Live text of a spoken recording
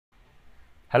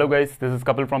Hello guys, this is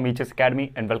Kapil from EHS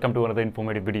Academy and welcome to another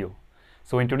informative video.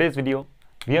 So in today's video,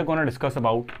 we are going to discuss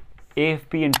about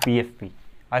AFP and PFP.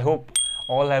 I hope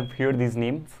all have heard these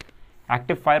names: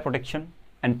 active fire protection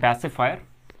and passive fire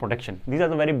protection. These are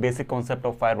the very basic concept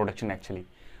of fire protection actually.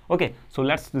 Okay, so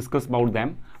let's discuss about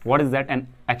them. What is that and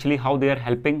actually how they are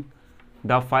helping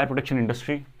the fire protection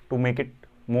industry to make it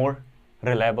more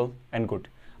reliable and good.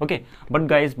 Okay, but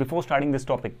guys, before starting this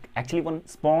topic, actually one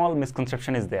small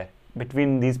misconception is there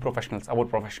between these professionals, our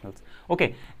professionals.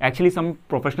 Okay, actually some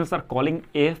professionals are calling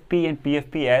AFP and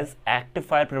PFP as active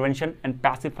fire prevention and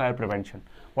passive fire prevention.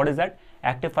 What is that?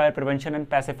 Active fire prevention and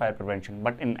passive fire prevention.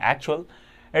 But in actual,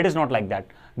 it is not like that.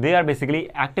 They are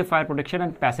basically active fire protection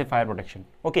and passive fire protection.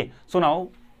 Okay, so now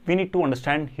we need to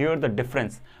understand here the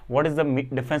difference. What is the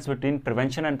difference between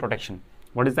prevention and protection?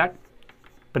 What is that?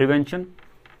 Prevention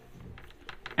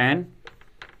and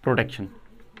protection.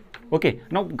 Okay,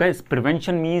 now guys,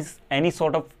 prevention means any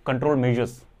sort of control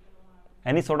measures or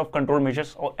any sort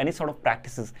of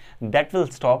practices that will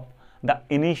stop the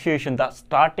initiation, the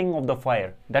starting of the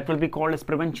fire. That will be called as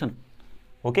prevention.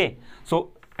 Okay,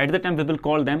 so at the time we will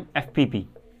call them FPP,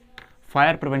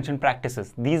 fire prevention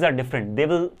practices. These are different. They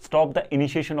will stop the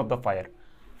initiation of the fire.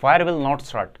 Fire will not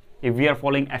start if we are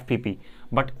following FPP.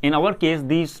 But in our case,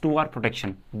 these two are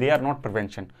protection. They are not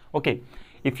prevention. Okay,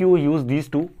 if you use these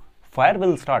two, fire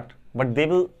will start, but they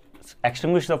will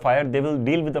extinguish the fire. They will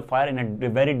deal with the fire in a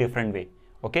very different way.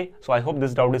 Okay, so I hope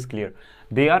this doubt is clear.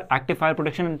 They are active fire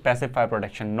protection and passive fire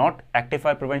protection, not active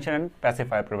fire prevention and passive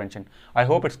fire prevention. I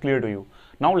hope it's clear to you.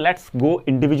 Now let's go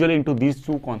individually into these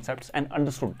two concepts and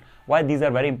understood why these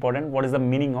are very important. What is the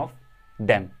meaning of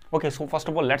them? Okay, so first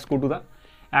of all, let's go to the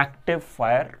active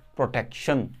fire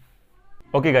protection.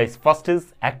 Okay guys, first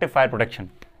is active fire protection.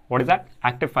 What is that?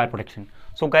 Active fire protection.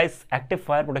 So guys, active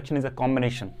fire protection is a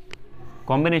combination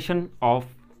of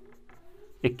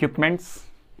equipments,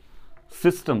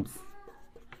 systems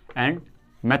and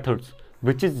methods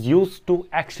which is used to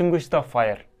extinguish the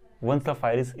fire once the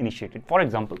fire is initiated. For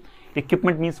example,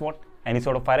 equipment means what? Any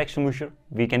sort of fire extinguisher.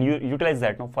 We can utilize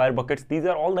that now. Fire buckets, these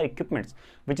are all the equipments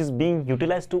which is being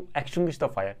utilized to extinguish the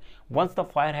fire once the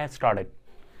fire has started.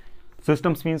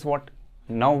 Systems means what?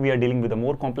 Now we are dealing with the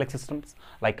more complex systems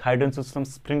like hydrant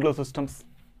systems, sprinkler systems,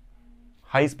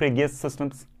 high spray gas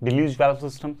systems, deluge valve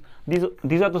systems.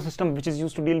 These are the systems which is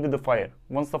used to deal with the fire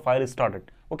once the fire is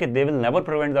started. Okay, they will never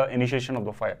prevent the initiation of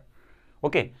the fire.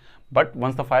 Okay, but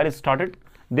once the fire is started,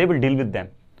 they will deal with them.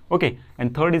 Okay,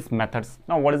 and third is methods.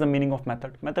 Now what is the meaning of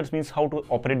method? Methods means how to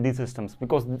operate these systems,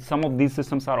 because some of these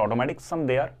systems are automatic, some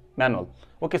they are manual.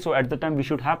 Okay, so at the time we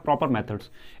should have proper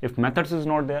methods. If methods is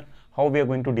not there, how we are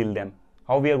going to deal them?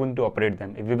 How we are going to operate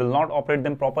them? If we will not operate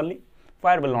them properly,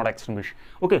 fire will not extinguish.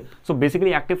 Okay, so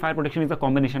basically active fire protection is a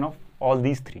combination of all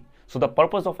these three. So the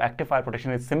purpose of active fire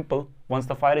protection is simple. Once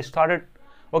the fire is started,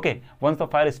 okay, once the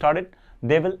fire is started,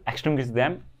 they will extinguish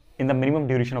them in the minimum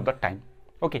duration of the time.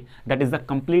 Okay, that is the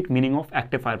complete meaning of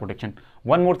active fire protection.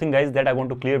 One more thing guys that I want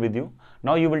to clear with you.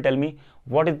 Now you will tell me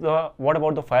what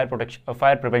about the fire protection,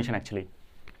 fire prevention actually.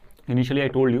 Initially I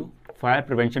told you fire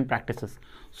prevention practices.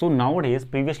 So nowadays,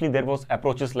 previously there was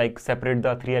approaches like separate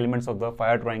the three elements of the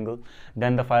fire triangle,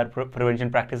 then the fire prevention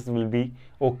practices will be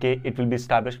okay, it will be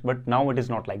established, but now it is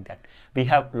not like that. We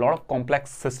have a lot of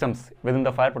complex systems within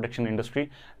the fire protection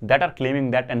industry that are claiming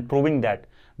that and proving that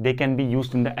they can be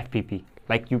used in the FPP.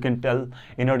 Like you can tell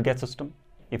inert gas system.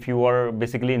 If you are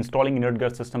basically installing inert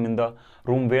gas system in the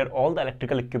room where all the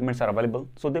electrical equipments are available,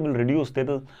 so they will reduce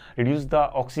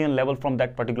the oxygen level from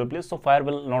that particular place, so fire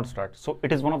will not start. So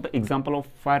it is one of the example of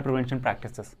fire prevention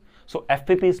practices. So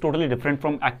FPP is totally different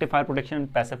from active fire protection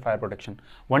and passive fire protection.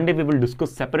 One day we will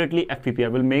discuss separately FPP.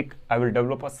 I will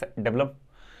develop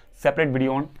separate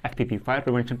video on FPP, fire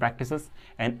prevention practices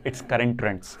and its current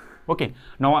trends. Okay,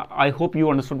 now I hope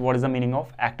you understood what is the meaning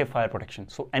of active fire protection.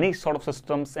 So any sort of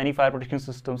systems, any fire protection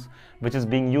systems which is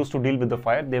being used to deal with the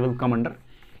fire, they will come under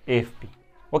AFP.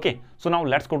 Okay, so now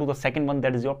let's go to the second one,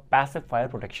 that is your passive fire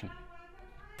protection.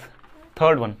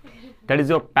 Third one, that is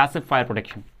your passive fire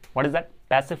protection. What is that?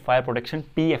 Passive fire protection,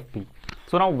 PFP.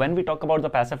 So now when we talk about the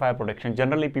passive fire protection,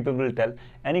 generally people will tell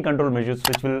any control measures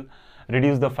which will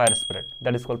reduce the fire spread.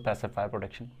 That is called passive fire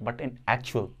protection. But in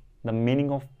actual, the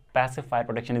meaning of passive fire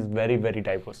protection is very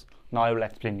diverse. Now I will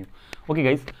explain you. Okay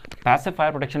guys, passive fire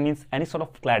protection means any sort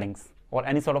of claddings or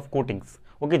any sort of coatings.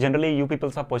 Okay, generally you people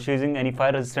are purchasing any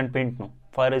fire resistant paint, no?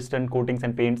 Fire resistant coatings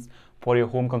and paints for your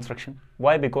home construction.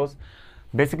 Why? Because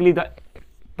basically the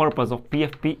purpose of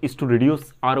PFP is to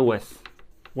reduce ROS.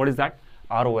 What is that?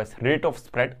 ROS, rate of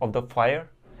spread of the fire,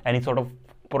 any sort of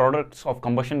products of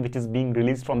combustion which is being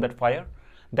released from that fire.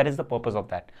 That is the purpose of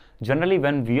that. Generally,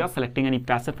 when we are selecting any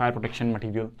passive fire protection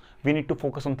material, we need to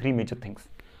focus on three major things.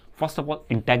 First of all,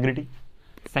 integrity.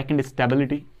 Second is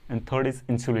stability, and third is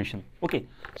insulation. Okay,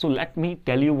 so let me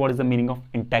tell you what is the meaning of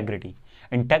integrity.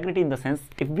 Integrity in the sense,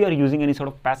 if we are using any sort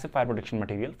of passive fire protection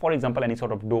material, for example, any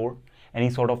sort of door, any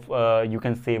sort of, you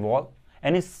can say wall,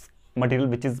 any material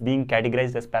which is being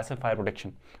categorized as passive fire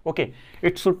protection, okay,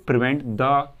 it should prevent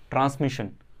the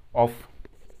transmission of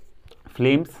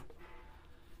flames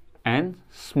and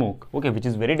smoke, okay, which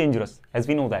is very dangerous, as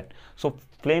we know that. So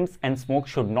flames and smoke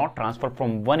should not transfer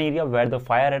from one area where the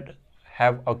fire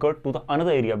have occurred to the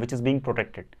another area which is being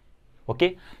protected.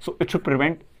 Okay, so it should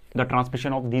prevent the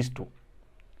transmission of these two.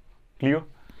 Clear?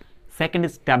 Second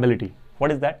is stability.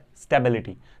 What is that?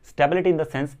 Stability. Stability in the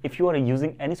sense, if you are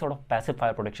using any sort of passive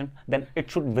fire protection, then it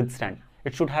should withstand.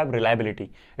 It should have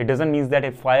reliability. It doesn't mean that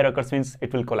if fire occurs means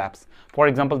it will collapse. For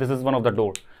example, this is one of the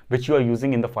door which you are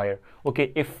using in the fire.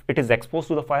 Okay, if it is exposed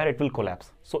to the fire, it will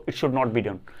collapse. So it should not be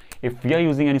done. If we are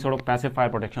using any sort of passive fire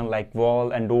protection like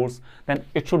wall and doors, then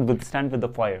it should withstand with the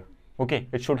fire. Okay,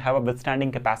 it should have a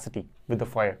withstanding capacity with the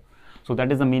fire. So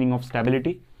that is the meaning of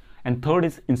stability. And third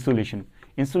is insulation.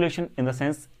 Insulation in the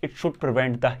sense, it should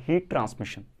prevent the heat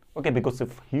transmission. Okay, because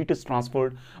if heat is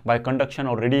transferred by conduction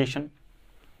or radiation,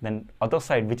 then other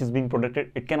side which is being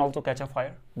protected, it can also catch a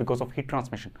fire because of heat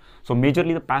transmission. So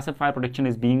majorly the passive fire protection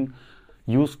is being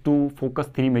used to focus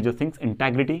three major things: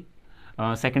 integrity,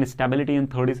 second is stability,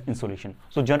 and third is insulation.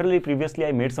 So generally previously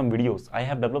I made some videos. I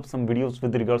have developed some videos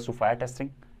with regards to fire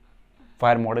testing,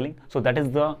 fire modeling. So that is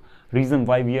the reason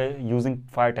why we are using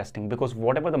fire testing, because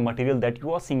whatever the material that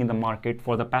you are seeing in the market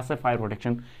for the passive fire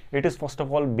protection, it is first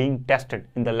of all being tested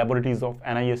in the laboratories of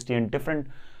NIST and different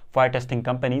fire testing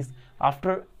companies.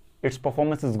 After its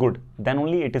performance is good, then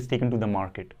only it is taken to the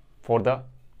market for the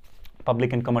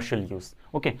public and commercial use.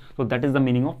 Okay, so that is the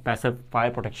meaning of passive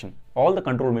fire protection. All the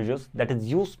control measures that is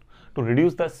used to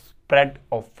reduce the spread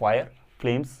of fire,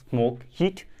 flames, smoke,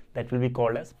 heat, that will be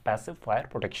called as passive fire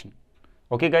protection.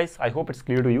 Okay guys, I hope it's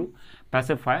clear to you.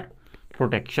 Passive fire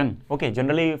protection. Okay,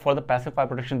 generally for the passive fire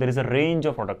protection there is a range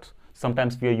of products.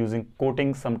 Sometimes we are using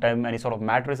coatings, sometimes any sort of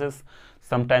mattresses,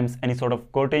 sometimes any sort of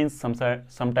curtains,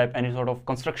 sometimes any sort of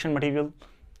construction material.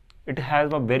 It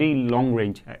has a very long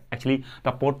range. Actually,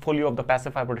 the portfolio of the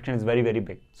passive fire protection is very, very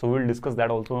big. So we'll discuss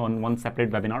that also on one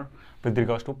separate webinar with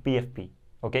regards to PFP.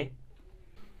 Okay.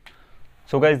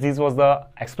 So guys, this was the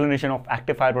explanation of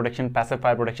active fire protection, passive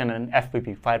fire protection, and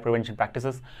FPP, fire prevention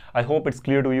practices. I hope it's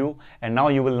clear to you, and now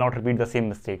you will not repeat the same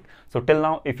mistake. So till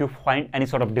now, if you find any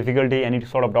sort of difficulty, any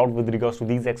sort of doubt with regards to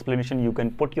these explanations, you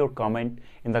can put your comment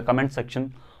in the comment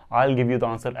section. I'll give you the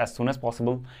answer as soon as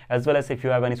possible. As well as if you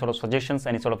have any sort of suggestions,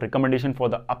 any sort of recommendation for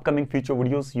the upcoming future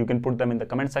videos, you can put them in the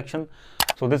comment section.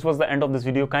 So this was the end of this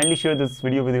video. Kindly share this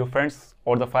video with your friends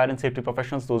or the fire and safety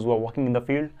professionals, those who are working in the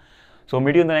field. So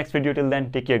meet you in the next video. Till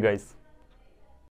then, take care guys.